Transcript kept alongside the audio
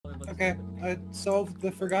Okay, I solved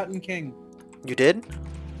the Forgotten King. You did?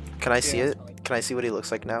 Can I see Yeah. it? Can I see what he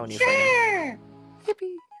looks like now when you find him?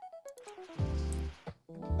 Yippee!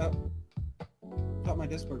 Oh. Thought my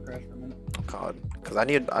Discord crashed for a minute. Oh god, because I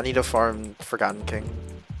need to farm Forgotten King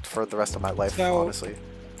for the rest of my life, So, honestly.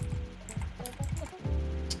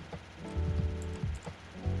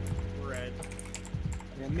 Red.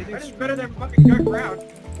 Yeah, let me do Red is screen. better than fucking Gut Ground.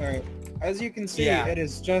 Alright, as you can see, Yeah. it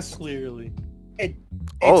is just, Clearly. it's,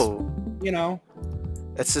 Oh, you know,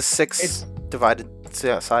 it's just six It's- divided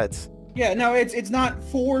sides. yeah, no, it's not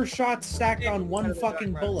 4 shots stacked Yeah, on one better than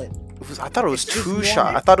fucking Dark Ride. bullet. I thought it was It's just two one.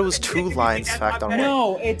 shot. I thought it was two lines stacked on one.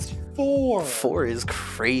 No, it's 4. 4 is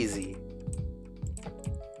crazy.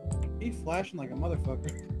 He's flashing like a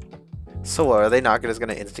motherfucker. So what, are they not just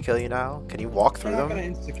gonna insta kill you now? Can you walk They're through not them? gonna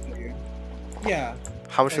insta-kill you. Yeah,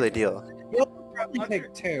 How much do they deal? you'll probably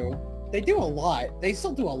take 2. They do a lot. They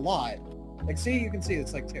still do a lot. Like, see, you can see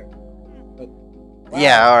it's like 2. But, wow.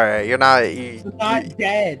 Yeah, all right. You're not. It's not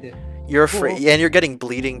dead. You're free, and you're getting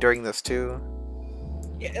bleeding during this too.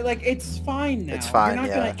 Yeah, like, it's fine now. It's fine, You're not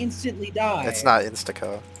yeah. gonna instantly die. It's not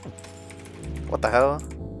insta-kill. What the hell?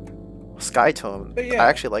 Sky Tome. But yeah, I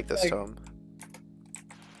actually like this like- tome.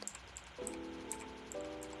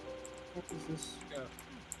 What is this?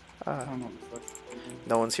 I Ah, don't know what the fuck.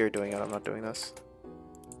 no one's here doing it. I'm not doing this.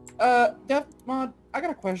 Def Mod, I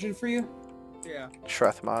got a question for you. Yeah.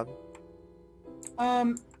 Shreth mod.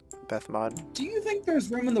 Beth mod. Do you think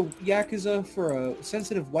there's room in the Yakuza for a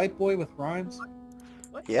sensitive white boy with rhymes?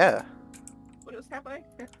 What? Yeah. What is happening?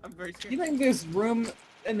 I'm very Do scared. you think there's room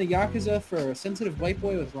in the Yakuza for a sensitive white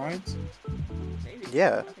boy with rhymes? Maybe.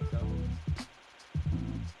 Yeah. I think so.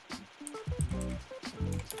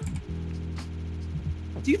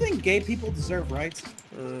 Do you think gay people deserve rights?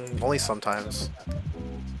 Only sometimes.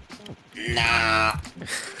 Nah.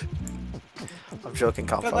 I'm joking,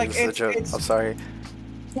 But, Conflict. like, This is a it's- joke. it's- I'm sorry.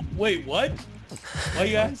 Wait, what? Why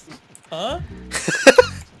you guys? Huh?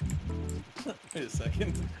 Wait a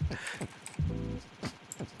second.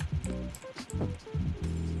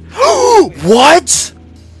 What?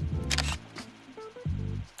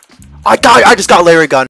 I just got Larry Gun.